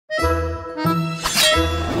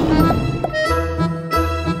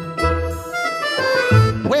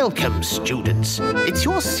Welcome, students. It's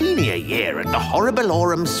your senior year at the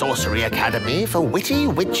Horribleorum Sorcery Academy for witty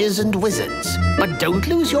witches and wizards. But don't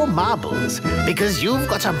lose your marbles, because you've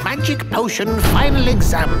got a magic potion final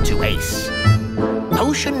exam to ace.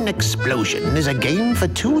 Potion Explosion is a game for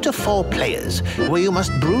 2 to 4 players where you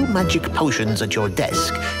must brew magic potions at your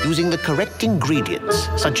desk using the correct ingredients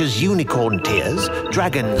such as unicorn tears,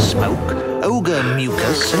 dragon smoke, ogre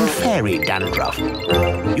mucus, and fairy dandruff.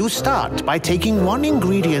 You start by taking one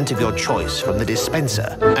ingredient of your choice from the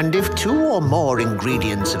dispenser, and if 2 or more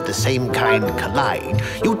ingredients of the same kind collide,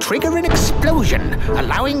 you trigger an explosion,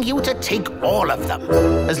 allowing you to take all of them.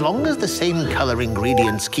 As long as the same color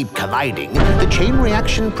ingredients keep colliding, the chain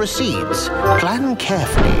reaction proceeds. Plan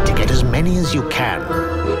carefully to get as many as you can.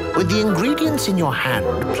 With the ingredients in your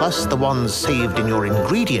hand, plus the ones saved in your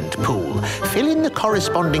ingredient pool, fill in the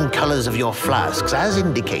corresponding colors of your flasks as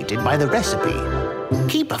indicated by the recipe.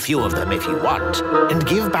 Keep a few of them if you want, and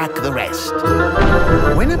give back the rest.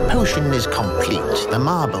 When a potion is complete, the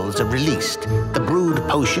marbles are released. The brewed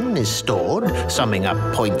potion is stored, summing up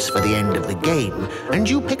points for the end of the game, and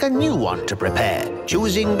you pick a new one to prepare,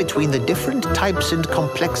 choosing between the different types and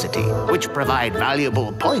complexity, which provide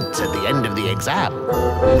valuable points at the end of the exam.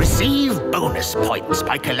 Receive bonus points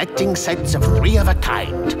by collecting sets of 3 of a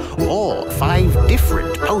kind, or 5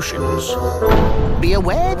 different potions. Be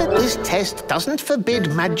aware that this test doesn't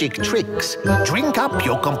forbid magic tricks. Drink up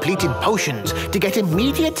your completed potions to get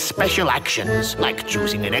immediate special actions, like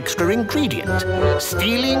choosing an extra ingredient,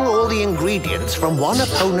 stealing all the ingredients from one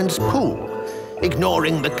opponent's pool,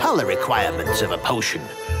 ignoring the color requirements of a potion,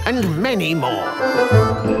 and many more.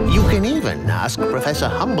 You can even ask Professor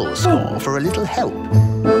Humblescore for a little help.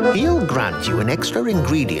 He'll grant you an extra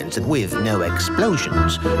ingredient with no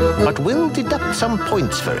explosions, but will deduct some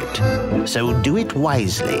points for it, so do it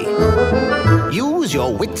wisely. Use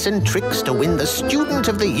your wits and tricks to win the Student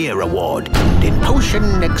of the Year award in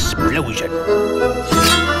Potion Explosion.